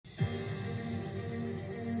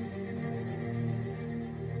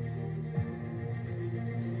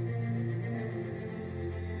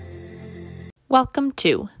Welcome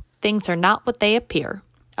to Things Are Not What They Appear,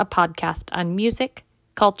 a podcast on music,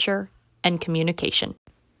 culture, and communication.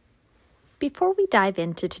 Before we dive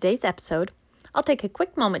into today's episode, I'll take a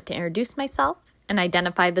quick moment to introduce myself and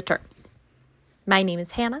identify the terms. My name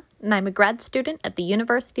is Hannah, and I'm a grad student at the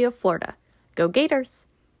University of Florida. Go Gators!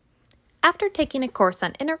 After taking a course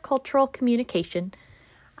on intercultural communication,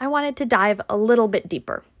 I wanted to dive a little bit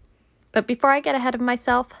deeper. But before I get ahead of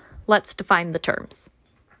myself, let's define the terms.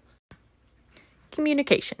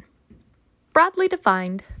 Communication. Broadly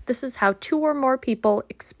defined, this is how two or more people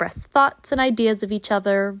express thoughts and ideas of each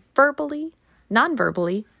other verbally,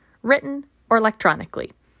 non-verbally, written, or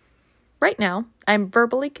electronically. Right now, I'm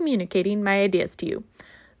verbally communicating my ideas to you,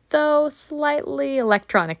 though slightly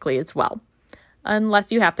electronically as well,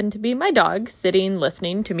 unless you happen to be my dog sitting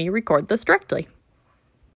listening to me record this directly.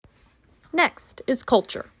 Next is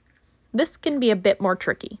culture. This can be a bit more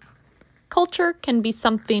tricky. Culture can be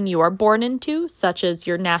something you are born into, such as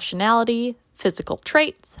your nationality, physical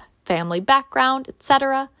traits, family background,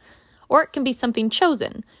 etc. Or it can be something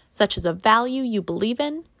chosen, such as a value you believe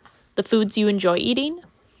in, the foods you enjoy eating,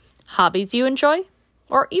 hobbies you enjoy,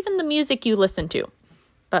 or even the music you listen to.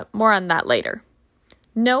 But more on that later.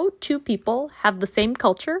 No two people have the same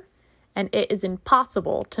culture, and it is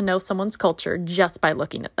impossible to know someone's culture just by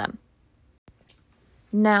looking at them.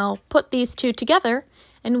 Now, put these two together,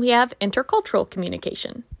 and we have intercultural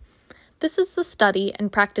communication. This is the study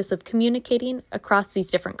and practice of communicating across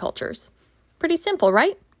these different cultures. Pretty simple,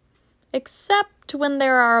 right? Except when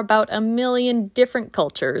there are about 1 million different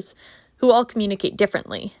cultures who all communicate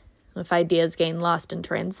differently, with ideas getting lost in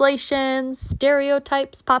translation,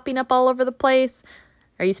 stereotypes popping up all over the place.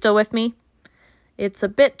 Are you still with me? It's a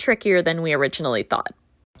bit trickier than we originally thought.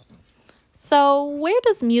 So, where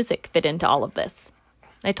does music fit into all of this?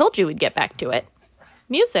 I told you we'd get back to it.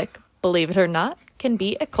 Music, believe it or not, can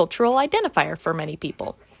be a cultural identifier for many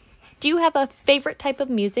people. Do you have a favorite type of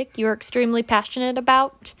music you're extremely passionate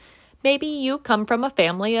about? Maybe you come from a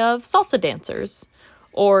family of salsa dancers,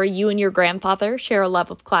 or you and your grandfather share a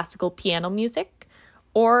love of classical piano music,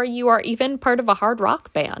 or you are even part of a hard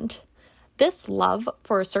rock band. This love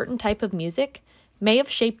for a certain type of music may have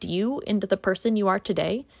shaped you into the person you are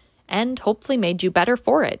today, and hopefully made you better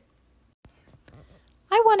for it.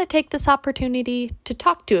 I want to take this opportunity to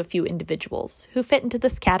talk to a few individuals who fit into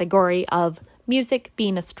this category of music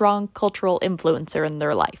being a strong cultural influencer in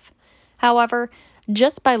their life. However,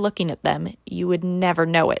 just by looking at them, you would never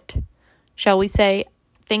know it. Shall we say,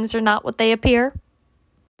 things are not what they appear?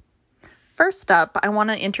 First up, I want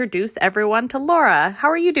to introduce everyone to Laura. How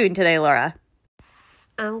are you doing today, Laura?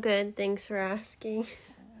 I'm good. Thanks for asking.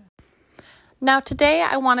 Now, today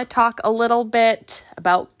I want to talk a little bit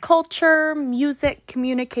about culture, music,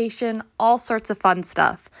 communication, all sorts of fun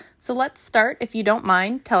stuff. So let's start, if you don't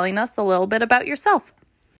mind, telling us a little bit about yourself.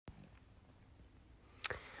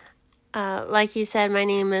 Like you said, my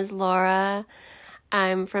name is Laura.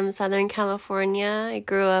 I'm from Southern California. I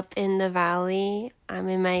grew up in the Valley. I'm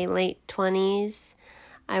in my late 20s.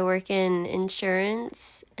 I work in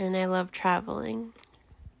insurance, and I love traveling.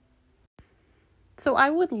 So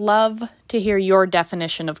I would love to hear your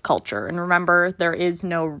definition of culture. And remember, there is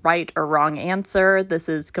no right or wrong answer. This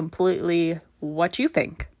is completely what you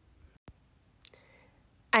think.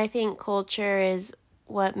 I think culture is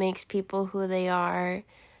what makes people who they are.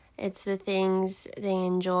 It's the things they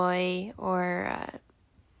enjoy or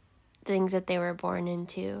things that they were born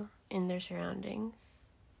into in their surroundings.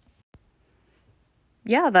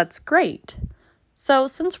 Yeah, that's great. So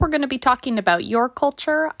since we're going to be talking about your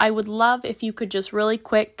culture, I would love if you could just really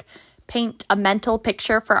quick paint a mental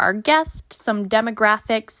picture for our guest, some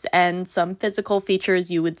demographics, and some physical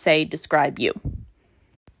features you would say describe you.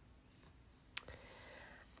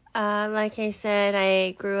 Like I said,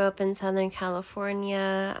 I grew up in Southern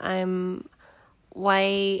California. I'm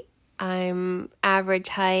white. I'm average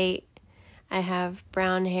height. I have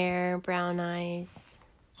brown hair, brown eyes.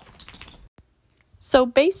 So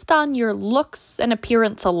based on your looks and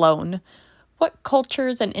appearance alone, what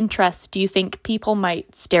cultures and interests do you think people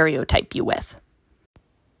might stereotype you with?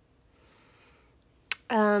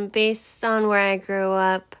 Based on where I grew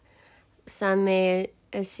up, some may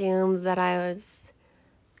assume that I was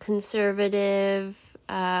conservative,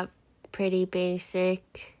 pretty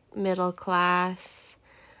basic, middle class,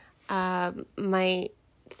 might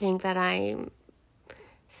think that I'm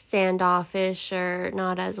standoffish or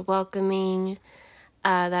not as welcoming,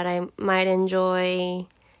 that I might enjoy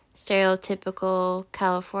stereotypical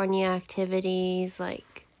California activities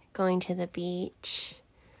like going to the beach,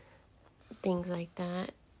 things like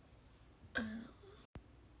that.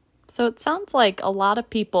 So it sounds like a lot of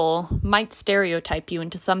people might stereotype you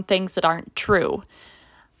into some things that aren't true.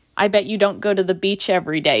 I bet you don't go to the beach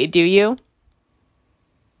every day, do you?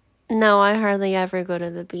 No, I hardly ever go to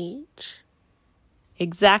the beach.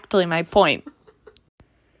 Exactly my point.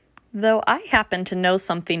 Though I happen to know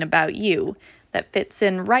something about you that fits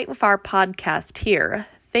in right with our podcast here,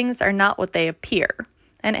 things are not what they appear,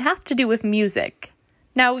 and it has to do with music.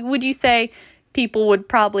 Now, would you say people would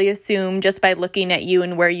probably assume just by looking at you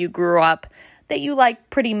and where you grew up that you like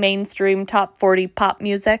pretty mainstream top 40 pop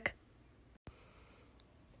music?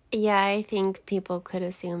 Yeah, I think people could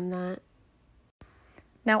assume that.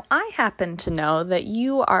 Now, I happen to know that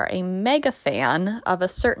you are a mega fan of a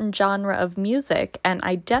certain genre of music and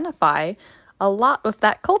identify a lot with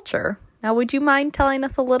that culture. Now, would you mind telling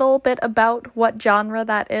us a little bit about what genre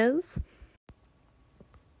that is?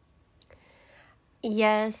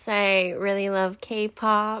 Yes, I really love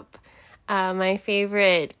K-pop. My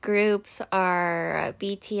favorite groups are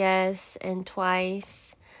BTS and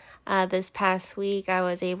Twice. This past week, I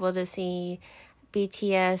was able to see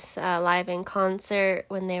BTS live in concert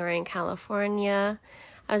when they were in California.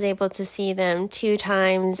 I was able to see them 2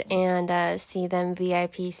 times and see them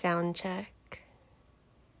VIP sound check.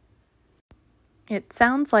 It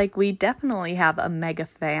sounds like we definitely have a mega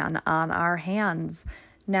fan on our hands.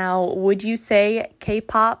 Now, would you say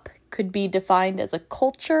K-pop could be defined as a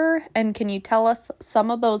culture? And can you tell us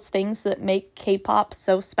some of those things that make K-pop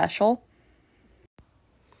so special?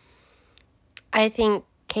 I think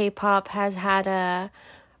K-pop has had a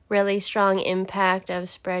really strong impact of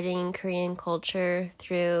spreading Korean culture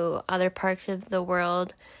through other parts of the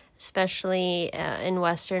world, especially in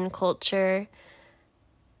Western culture.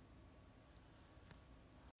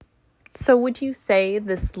 So would you say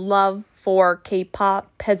this love for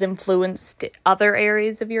K-pop has influenced other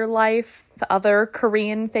areas of your life, other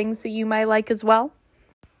Korean things that you might like as well?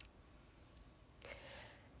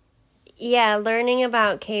 Yeah, learning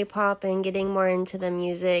about K-pop and getting more into the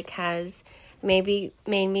music has maybe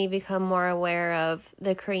made me become more aware of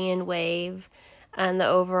the Korean wave and the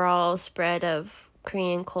overall spread of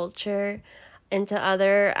Korean culture into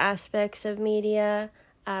other aspects of media,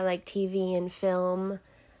 like TV and film.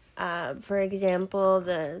 For example,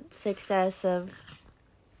 the success of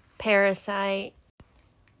Parasite.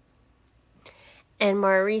 And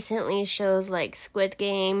more recently, shows like Squid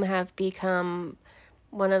Game have become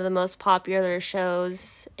one of the most popular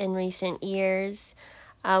shows in recent years.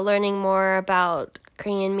 Learning more about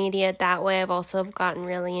Korean media that way, I've also gotten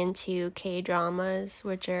really into K-dramas,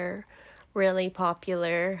 which are really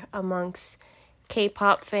popular amongst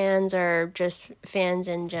K-pop fans or just fans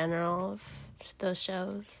in general of those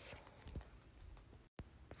shows.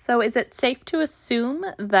 So is it safe to assume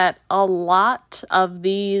that a lot of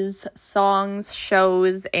these songs,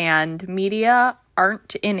 shows, and media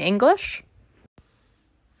aren't in English?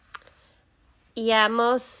 Yeah,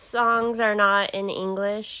 most songs are not in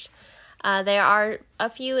English. There are a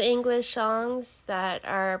few English songs that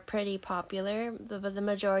are pretty popular, but the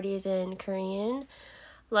majority is in Korean.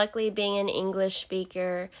 Luckily, being an English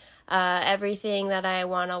speaker, everything that I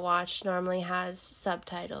want to watch normally has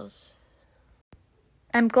subtitles.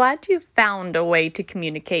 I'm glad you found a way to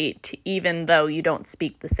communicate even though you don't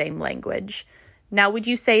speak the same language. Now, would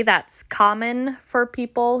you say that's common for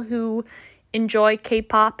people who enjoy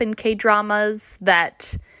K-pop and K-dramas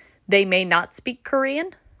that they may not speak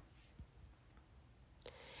Korean?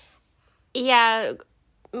 Yeah,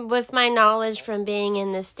 with my knowledge from being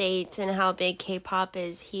in the States and how big K-pop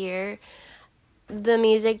is here, the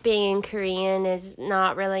music being in Korean is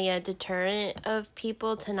not really a deterrent of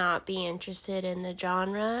people to not be interested in the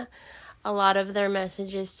genre. A lot of their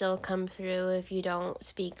messages still come through if you don't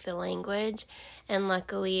speak the language. And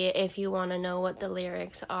luckily, if you want to know what the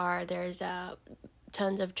lyrics are, there's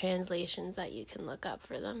tons of translations that you can look up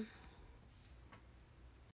for them.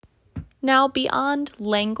 Now, beyond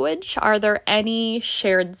language, are there any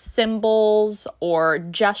shared symbols or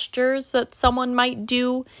gestures that someone might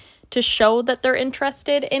do to show that they're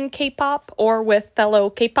interested in K-pop or with fellow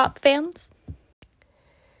K-pop fans?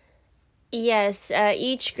 Yes,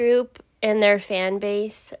 each group and their fan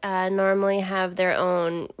base normally have their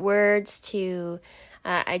own words to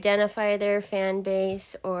identify their fan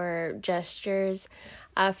base or gestures.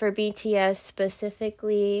 For BTS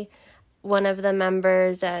specifically, one of the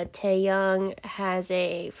members, Taeyoung, has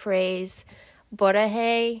a phrase,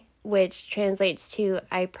 "보라해," which translates to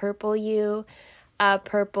 "I purple you."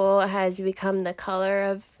 Purple has become the color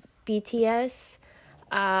of BTS.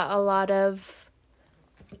 A lot of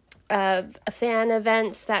fan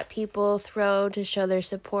events that people throw to show their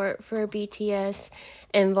support for BTS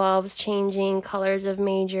involves changing colors of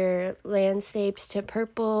major landscapes to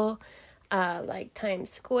purple, like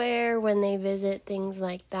Times Square when they visit, things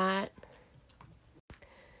like that.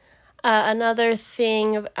 Another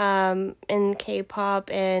thing in K-pop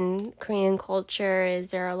and Korean culture is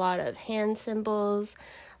there are a lot of hand symbols,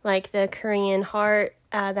 like the Korean heart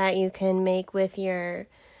that you can make with your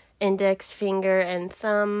index finger and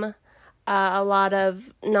thumb. A lot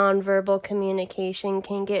of nonverbal communication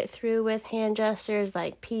can get through with hand gestures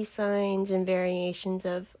like peace signs and variations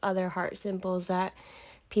of other heart symbols that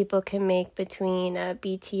people can make between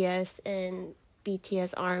BTS and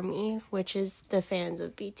BTS Army, which is the fans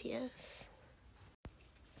of BTS.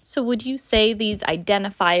 So would you say these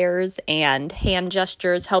identifiers and hand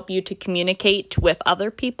gestures help you to communicate with other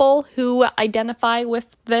people who identify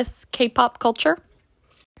with this K-pop culture?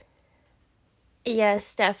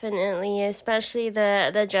 Yes, definitely. Especially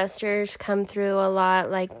the gestures come through a lot,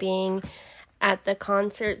 like being at the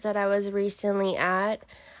concerts that I was recently at.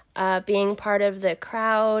 Being part of the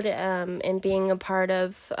crowd and being a part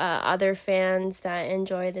of other fans that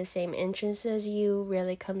enjoy the same interests as you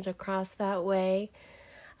really comes across that way.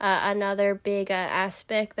 Another big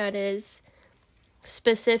aspect that is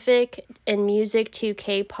specific in music to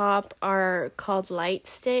K-pop are called light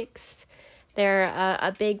sticks. They're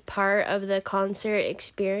a big part of the concert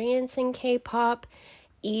experience in K-pop.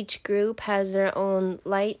 Each group has their own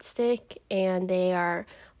light stick, and they are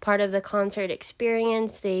part of the concert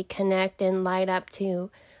experience. They connect and light up to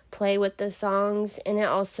play with the songs, and it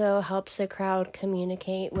also helps the crowd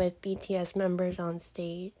communicate with BTS members on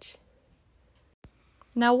stage.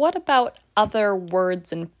 Now, what about other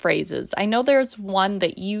words and phrases? I know there's one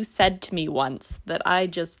that you said to me once that I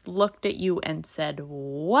just looked at you and said,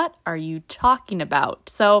 "What are you talking about?"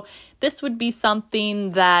 So this would be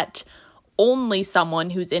something that only someone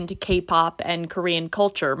who's into K-pop and Korean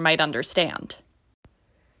culture might understand.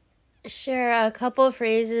 Sure, a couple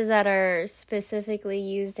phrases that are specifically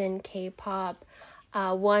used in K-pop.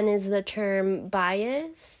 One is the term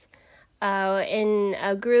bias. In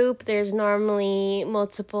a group, there's normally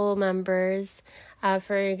multiple members.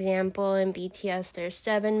 For example, in BTS, there's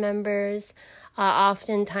 7 members.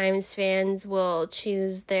 Oftentimes, fans will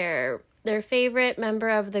choose their favorite member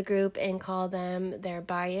of the group and call them their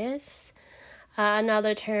bias.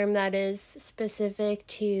 Another term that is specific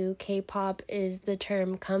to K-pop is the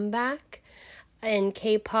term comeback. In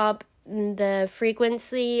K-pop, the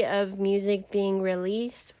frequency of music being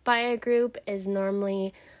released by a group is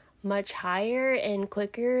normally much higher and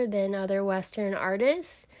quicker than other Western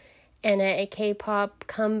artists. And a K-pop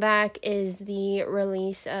comeback is the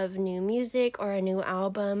release of new music or a new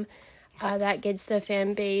album that gets the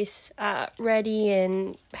fan base ready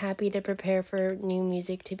and happy to prepare for new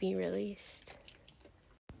music to be released.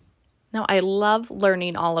 Now, I love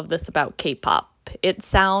learning all of this about K-pop. It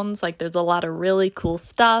sounds like there's a lot of really cool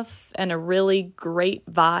stuff and a really great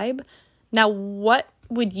vibe. Now, what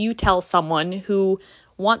would you tell someone who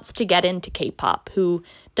wants to get into K-pop, who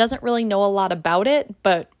doesn't really know a lot about it,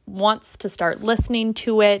 but wants to start listening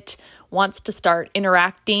to it, wants to start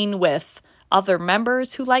interacting with other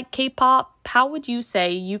members who like K-pop? How would you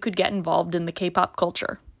say you could get involved in the K-pop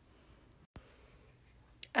culture?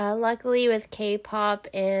 Luckily, with K-pop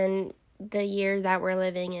and the year that we're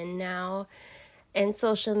living in now, and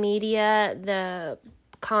social media, the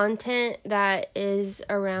content that is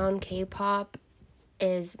around K-pop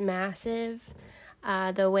is massive.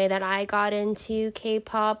 The way that I got into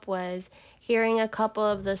K-pop was hearing a couple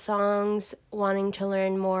of the songs, wanting to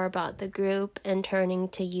learn more about the group, and turning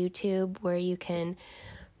to YouTube where you can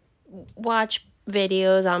watch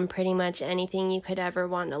videos on pretty much anything you could ever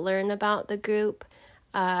want to learn about the group.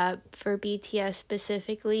 For BTS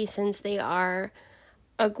specifically, since they are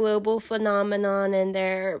a global phenomenon and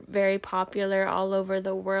they're very popular all over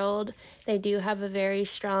the world, they do have a very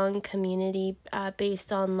strong community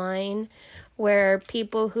based online where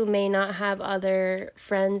people who may not have other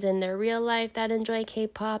friends in their real life that enjoy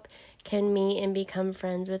K-pop can meet and become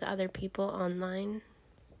friends with other people online.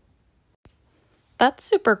 That's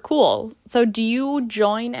super cool. So do you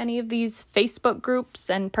join any of these Facebook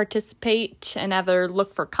groups and participate and either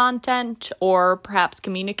look for content or perhaps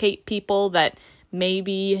communicate people that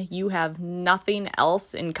maybe you have nothing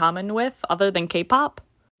else in common with other than K-pop?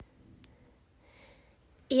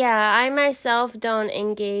 Yeah, I myself don't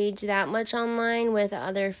engage that much online with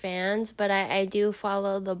other fans, but I do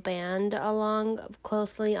follow the band along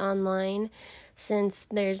closely online since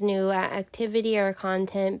there's new activity or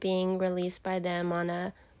content being released by them on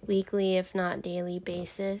a weekly, if not daily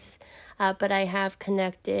basis. But I have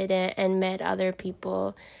connected and met other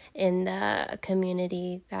people in the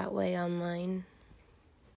community that way online.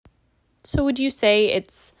 So would you say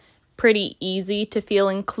it's pretty easy to feel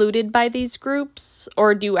included by these groups,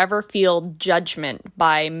 or do you ever feel judgment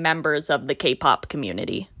by members of the K-pop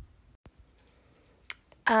community?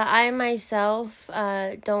 I myself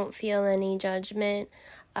don't feel any judgment.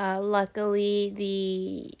 Luckily,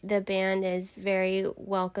 the band is very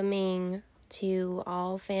welcoming to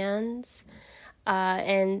all fans,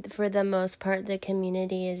 and for the most part, the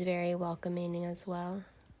community is very welcoming as well.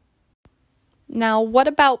 Now, what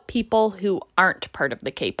about people who aren't part of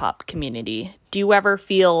the K-pop community? Do you ever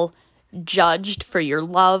feel judged for your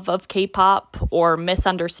love of K-pop or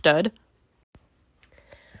misunderstood?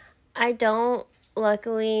 I don't.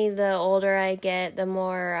 Luckily, the older I get, the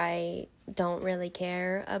more I don't really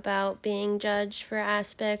care about being judged for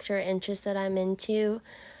aspects or interests that I'm into.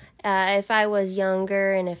 If I was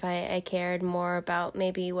younger and if I cared more about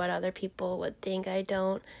maybe what other people would think, I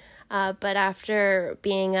don't. But after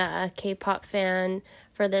being a K-pop fan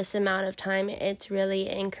for this amount of time, it's really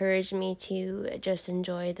encouraged me to just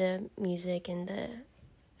enjoy the music and the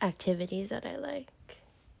activities that I like.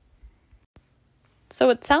 So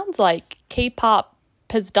it sounds like K-pop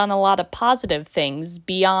has done a lot of positive things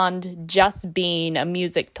beyond just being a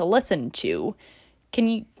music to listen to.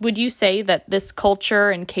 Would you say that this culture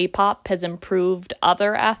and K-pop has improved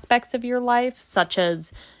other aspects of your life, such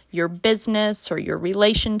as your business or your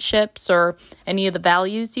relationships or any of the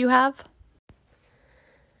values you have?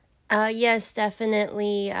 Yes,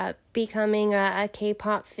 definitely. Becoming a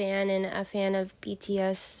K-pop fan and a fan of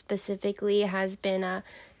BTS specifically has been a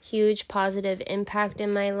huge positive impact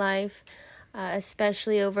in my life,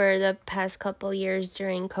 especially over the past couple years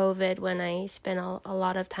during COVID when I spent a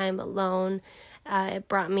lot of time alone. It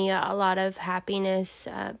brought me a lot of happiness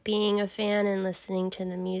being a fan and listening to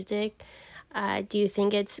the music. I do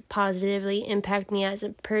think it's positively impacted me as a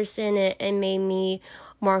person. It made me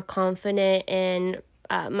more confident in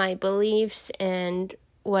my beliefs and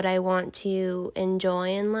what I want to enjoy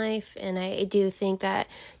in life. And I do think that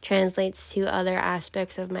translates to other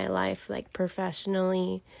aspects of my life, like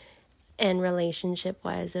professionally and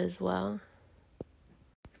relationship-wise as well.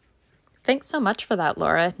 Thanks so much for that,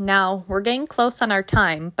 Laura. Now, we're getting close on our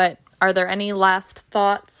time, but are there any last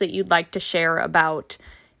thoughts that you'd like to share about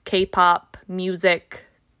K-pop, music,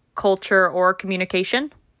 culture, or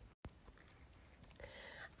communication?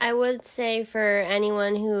 I would say for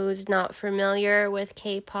anyone who's not familiar with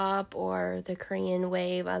K-pop or the Korean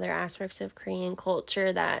wave, other aspects of Korean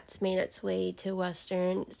culture that's made its way to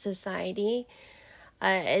Western society,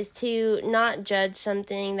 is to not judge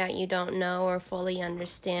something that you don't know or fully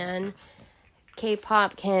understand.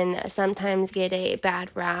 K-pop can sometimes get a bad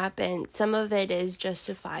rap, and some of it is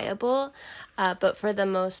justifiable, but for the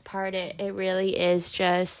most part, it really is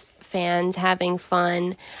just fans having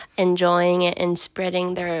fun, enjoying it, and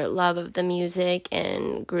spreading their love of the music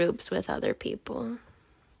and groups with other people.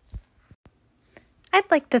 I'd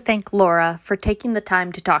like to thank Laura for taking the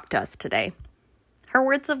time to talk to us today. Her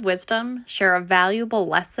words of wisdom share a valuable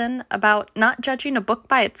lesson about not judging a book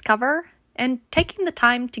by its cover and taking the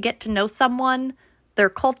time to get to know someone, their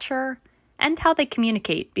culture, and how they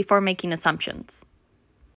communicate before making assumptions.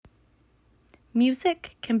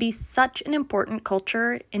 Music can be such an important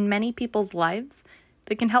culture in many people's lives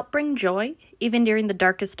that can help bring joy even during the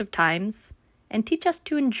darkest of times and teach us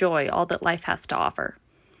to enjoy all that life has to offer.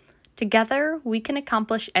 Together, we can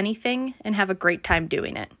accomplish anything and have a great time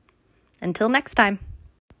doing it. Until next time.